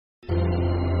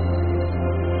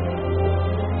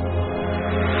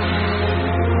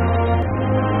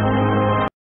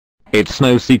It's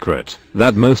no secret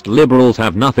that most liberals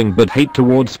have nothing but hate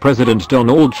towards President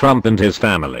Donald Trump and his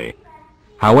family.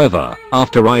 However,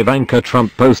 after Ivanka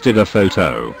Trump posted a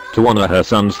photo to honor her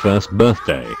son's first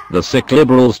birthday, the sick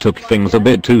liberals took things a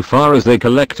bit too far as they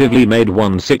collectively made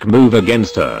one sick move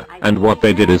against her, and what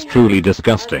they did is truly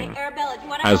disgusting.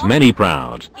 As many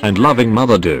proud and loving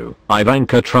mother do,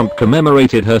 Ivanka Trump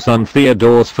commemorated her son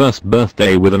Theodore's first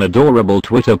birthday with an adorable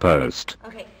Twitter post.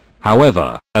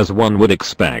 However, as one would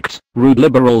expect, rude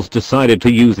liberals decided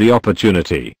to use the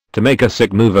opportunity to make a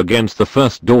sick move against the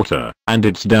first daughter, and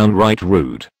it's downright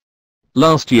rude.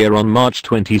 Last year on March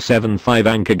 27,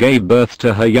 Ivanka gave birth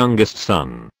to her youngest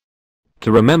son.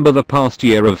 To remember the past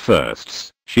year of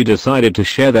firsts, she decided to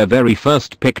share their very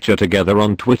first picture together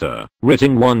on Twitter,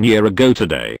 writing 1 year ago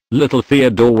today, little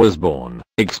Theodore was born,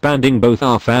 expanding both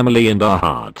our family and our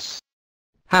hearts.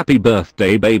 Happy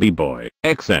birthday baby boy,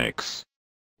 XX.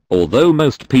 Although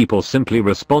most people simply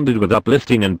responded with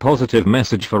uplifting and positive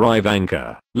message for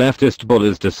Ivanka, leftist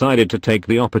bullies decided to take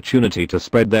the opportunity to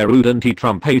spread their rude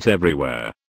anti-Trump hate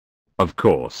everywhere. Of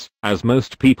course, as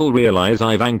most people realize,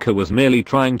 Ivanka was merely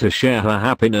trying to share her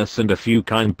happiness, and a few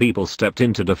kind people stepped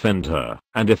in to defend her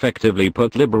and effectively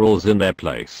put liberals in their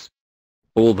place.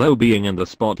 Although being in the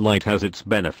spotlight has its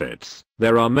benefits,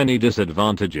 there are many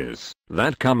disadvantages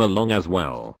that come along as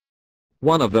well.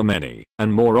 One of the many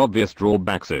and more obvious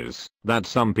drawbacks is that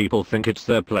some people think it's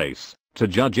their place to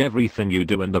judge everything you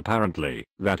do, and apparently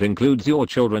that includes your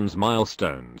children's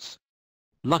milestones.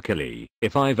 Luckily,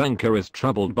 if Ivanka is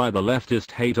troubled by the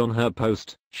leftist hate on her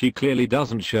post, she clearly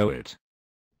doesn't show it.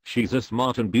 She's a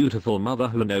smart and beautiful mother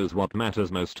who knows what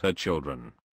matters most: her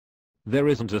children. There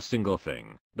isn't a single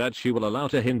thing that she will allow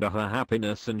to hinder her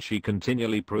happiness, and she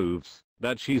continually proves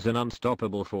that she's an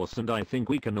unstoppable force, and I think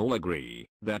we can all agree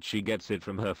that she gets it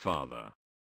from her father.